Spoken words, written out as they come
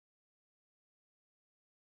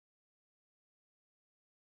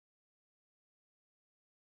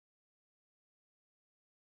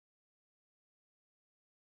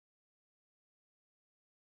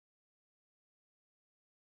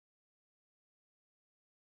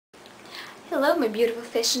Hello my beautiful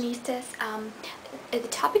fashionistas. The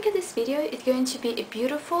topic of this video is going to be a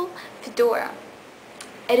beautiful fedora.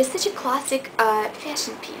 It is such a classic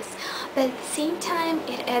fashion piece, but at the same time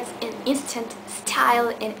it adds an instant style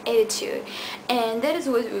and attitude, and that is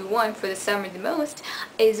what we want for the summer the most,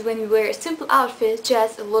 is when we wear a simple outfit,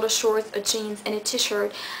 just a little shorts or jeans and a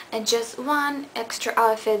t-shirt, and just one extra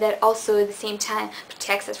outfit that also at the same time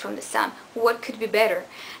protects us from the sun. What could be better?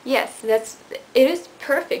 Yes, it is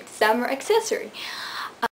perfect summer accessory.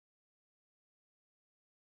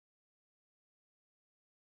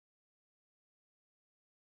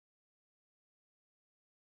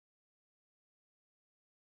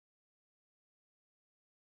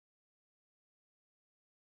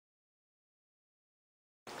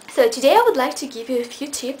 So today I would like to give you a few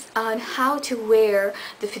tips on how to wear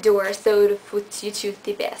the fedora so it would suit you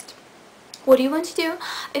the best. What you want to do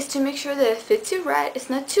is to make sure that it fits you right, it's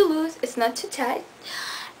not too loose, it's not too tight,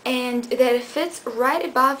 and that it fits right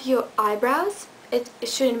above your eyebrows. It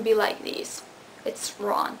shouldn't be like this. It's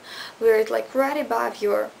wrong. Wear it like right above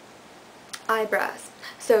your eyebrows,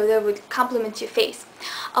 so that would complement your face.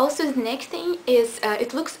 Also, the next thing is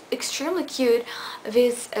it looks extremely cute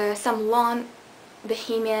with some long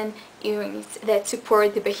bohemian earrings that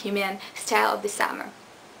support the bohemian style of the summer.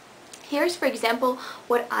 Here's, for example,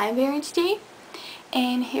 what I'm wearing today,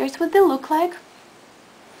 and here's what they look like.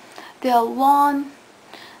 They're long,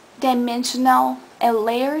 dimensional, and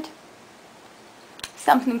layered,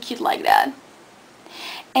 something cute like that.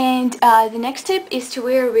 And the next tip is to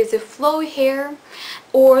wear with a flowy hair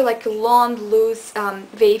or like a long, loose,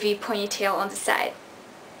 wavy ponytail on the side.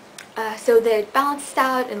 So that it balances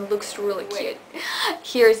out and looks really cute.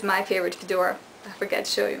 Here's my favorite fedora. I forgot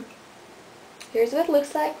to show you. Here's what it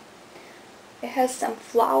looks like. It has some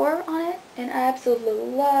flower on it, and I absolutely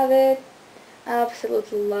love it. I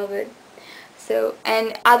absolutely love it. So,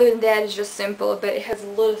 and other than that, it's just simple, but it has a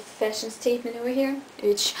little fashion statement over here,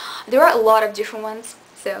 which there are a lot of different ones.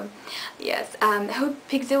 So, yes, I hope you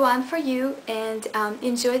pick the one for you, and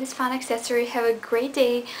enjoy this fun accessory. Have a great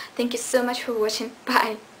day. Thank you so much for watching.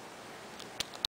 Bye.